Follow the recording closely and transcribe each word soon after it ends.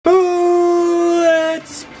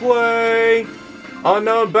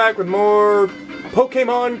Unknown back with more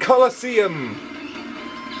Pokemon Colosseum.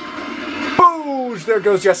 Boosh! There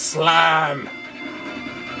goes your slime.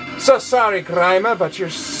 So sorry, Grimer, but you're...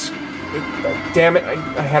 damn it,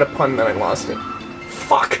 I had a pun and then I lost it.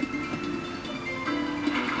 Fuck!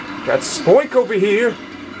 Got Spoink over here.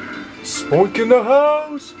 Spoink in the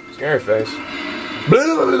house. Scary face.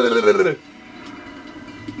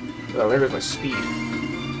 Oh, there goes my speed.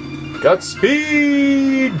 Got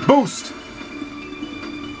speed boost.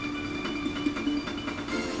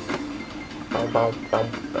 Bow, bow, bow,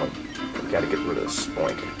 bow. Gotta get rid of the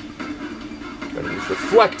Spoink. Gotta use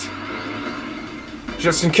Reflect.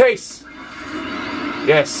 Just in case.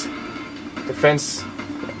 Yes. Defense.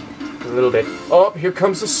 A little bit. Oh, here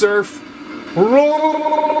comes the surf.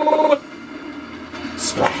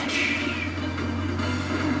 Splash.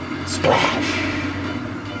 Splash.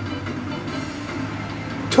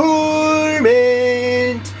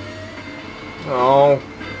 Torment. Oh.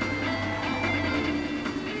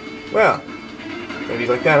 Well. Maybe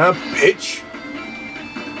like that, huh, bitch?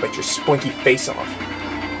 Bite your spoinky face off.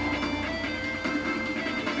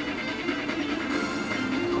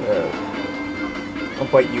 I'll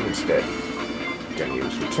bite you instead. Gonna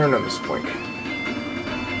use return on the Spoink.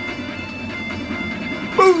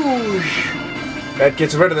 Boosh! That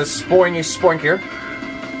gets rid of the spoink here.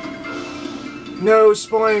 No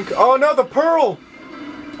Spoink. Oh no, the pearl!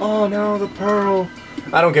 Oh no, the pearl.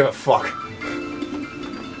 I don't give a fuck.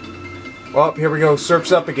 Well, here we go.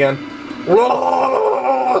 Surf's up again.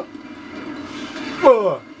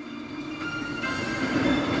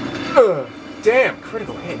 Damn,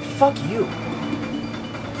 critical hit. Fuck you.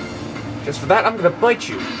 Just for that, I'm gonna bite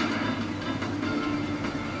you.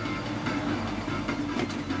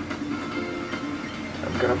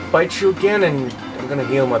 I'm gonna bite you again, and I'm gonna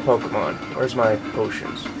heal my Pokemon. Where's my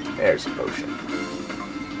potions? There's a potion.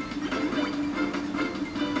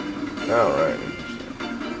 Alright.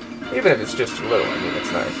 Even if it's just a little, I mean,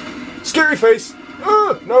 it's nice. Scary face!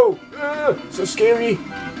 No! So scary!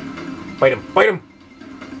 Bite him! Bite him!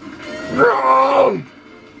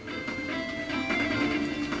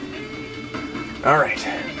 Alright.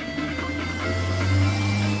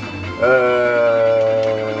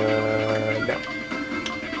 No.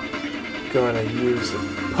 Gonna use a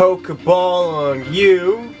Pokeball on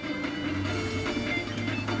you.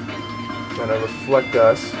 Gonna reflect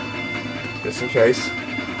us. Just in case.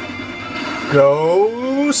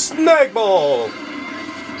 Go Snag Ball!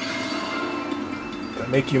 Gonna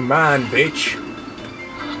make you mine, bitch.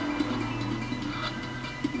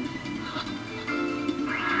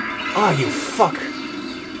 Ah, you fuck.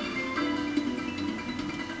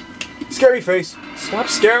 Scary face. Stop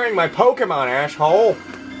scaring my Pokemon, asshole.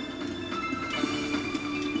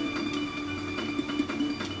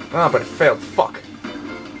 Ah, but it failed. Fuck.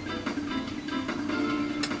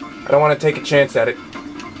 I don't want to take a chance at it.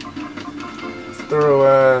 Let's throw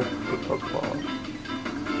a good Pokeball.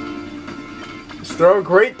 Let's throw a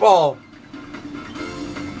Great Ball.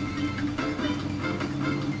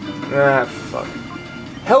 Ah, fuck.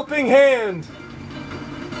 Helping Hand!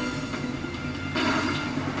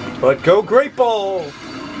 But go Great Ball!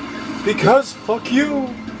 Because fuck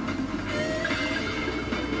you!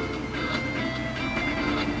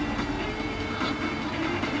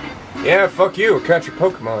 Yeah, fuck you, catch your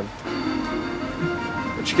Pokemon.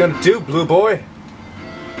 What you gonna do, blue boy?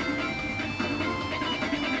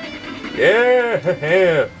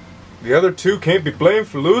 Yeah! The other two can't be blamed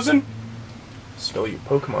for losing? Stole your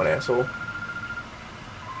Pokemon, asshole.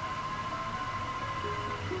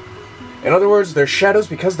 In other words, they're shadows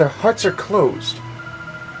because their hearts are closed.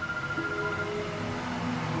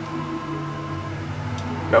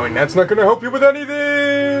 Knowing that's not gonna help you with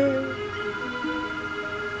anything!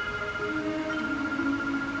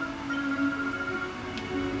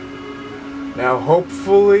 Now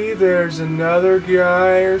hopefully there's another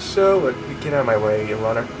guy or so. Get out of my way, you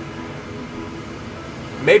runner.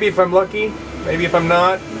 Maybe if I'm lucky, maybe if I'm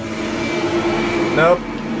not. Nope,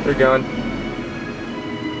 they're gone.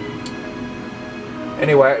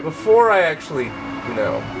 Anyway, before I actually, you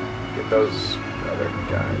know, get those other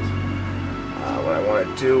guys, what I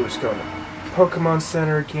want to do is go to Pokemon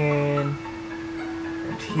Center again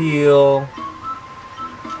and heal.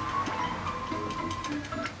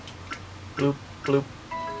 Bloop, bloop.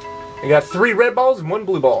 I got 3 red balls and 1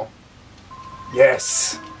 blue ball.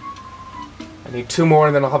 Yes! I need 2 more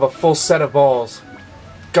and then I'll have a full set of balls.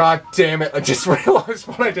 God damn it, I just realized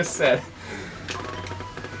what I just said.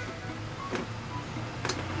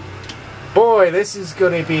 Boy, this is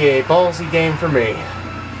gonna be a ballsy game for me.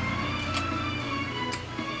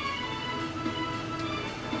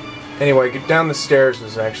 Anyway, get down the stairs.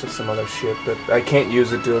 There's actually some other shit, but I can't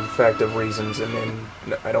use it due to effective reasons, and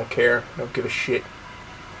I don't care. I don't give a shit.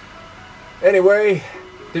 Anyway,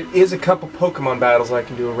 there is a couple Pokemon battles I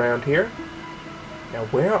can do around here. Now,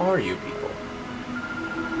 where are you people?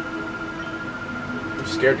 I'm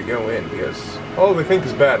scared to go in because all they think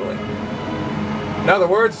is battling. In other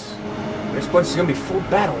words, this place is gonna be full of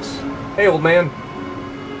battles. Hey, old man.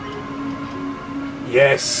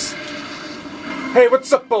 Yes. Hey,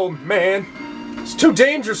 what's up, old man? It's too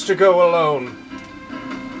dangerous to go alone.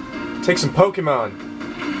 Take some Pokemon.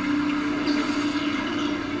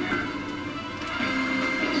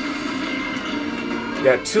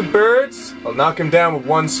 Got 2 birds. I'll knock him down with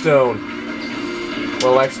 1 stone.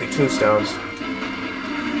 Well, actually 2 stones.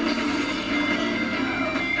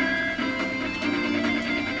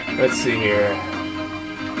 Let's see here.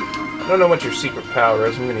 I don't know what your secret power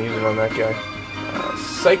is. I'm gonna use it on that guy.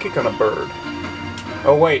 Psychic on a bird.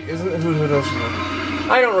 Oh wait, isn't it who does?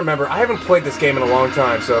 I don't remember. I haven't played this game in a long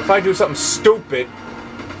time, so if I do something stupid,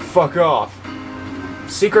 fuck off.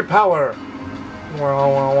 Secret power.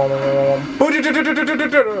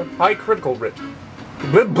 High critical rate.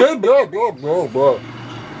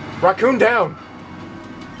 Raccoon down.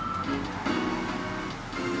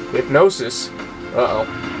 Hypnosis. Uh-oh.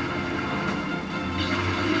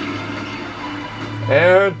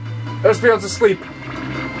 And Espeon's asleep.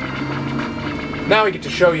 Now we get to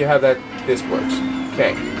show you how this works.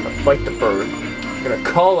 Okay, I'll bite the bird. I'm gonna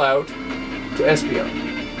call out to Espeon.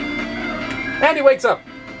 And he wakes up.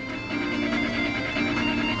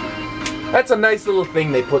 That's a nice little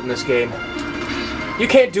thing they put in this game. You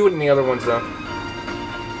can't do it in the other ones, though.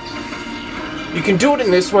 You can do it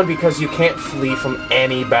in this one because you can't flee from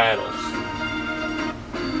any battles.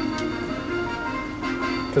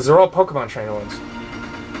 Because they're all Pokemon trainer ones.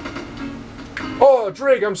 Oh,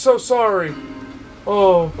 Drake, I'm so sorry.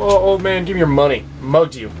 Oh, old man, give me your money.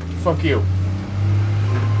 Mugged you. Fuck you.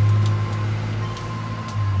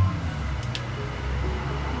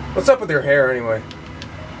 What's up with your hair, anyway?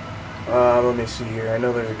 Let me see here. I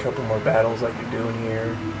know there's a couple more battles I can do in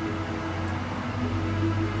here.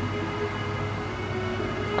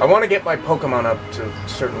 I want to get my Pokemon up to a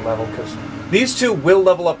certain level, because these 2 will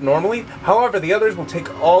level up normally. However, the others will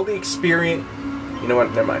take all the experience... You know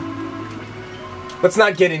what? Never mind. Let's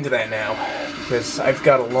not get into that now, because I've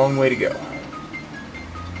got a long way to go.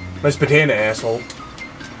 Nice banana, asshole.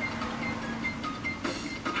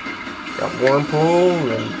 Got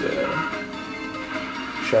Wurmple and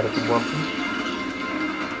Shadow from Wurmple.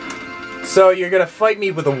 So you're gonna fight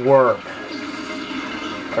me with a worm?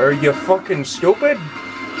 Are you fucking stupid?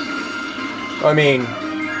 I mean,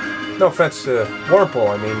 no offense to Wurmple,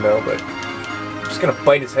 I mean though, but I'm just gonna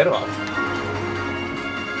bite his head off.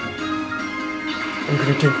 I'm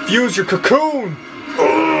gonna confuse your cocoon!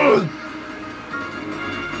 Ugh!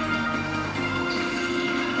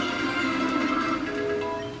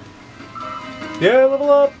 Yeah, level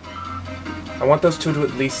up! I want those 2 to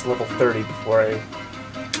at least level 30 before I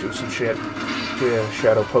do some shit. Yeah,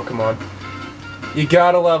 Shadow Pokemon. You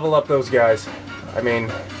gotta level up those guys. I mean,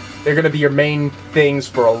 they're gonna be your main things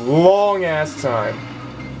for a long-ass time.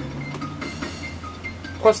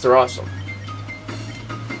 Plus, they're awesome.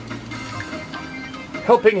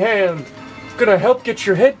 Helping hand! It's gonna help get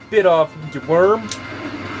your head bit off, you worm.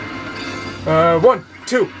 1,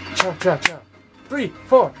 2, cha cha cha. 3,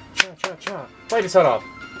 4, cha cha cha. Bite his head off.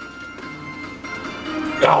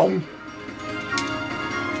 Ow!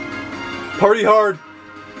 Party hard!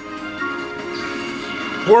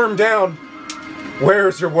 Worm down!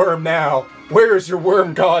 Where's your worm now? Where's your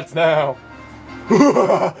worm gods now?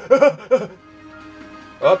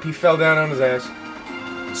 Oh, he fell down on his ass.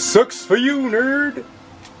 Sucks for you, nerd!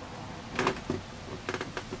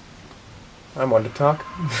 I'm one to talk.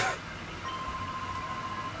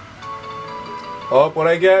 Oh, what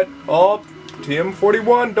I get? Oh,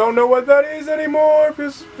 TM41. Don't know what that is anymore,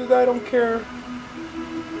 because I don't care.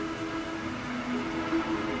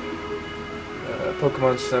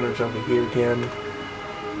 Pokemon Center's over here again.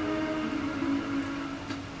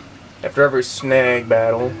 After every snag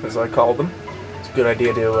battle, as I call them, it's a good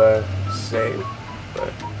idea to save.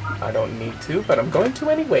 But I don't need to, but I'm going to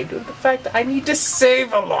anyway, due to the fact that I need to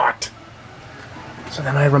save a lot. So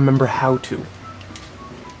then I remember how to.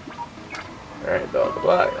 Alright, blah blah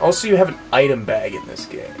blah. Also, you have an item bag in this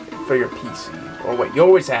game for your PC. Oh wait, you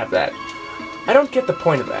always have that. I don't get the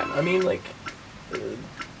point of that. I mean, like,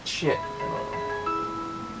 shit.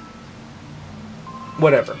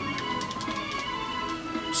 Whatever.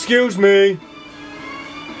 Excuse me.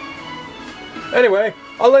 Anyway,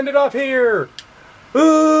 I'll end it off here.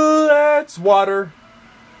 Ooh, that's water.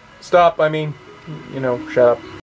 Stop, I mean. you know, shut up.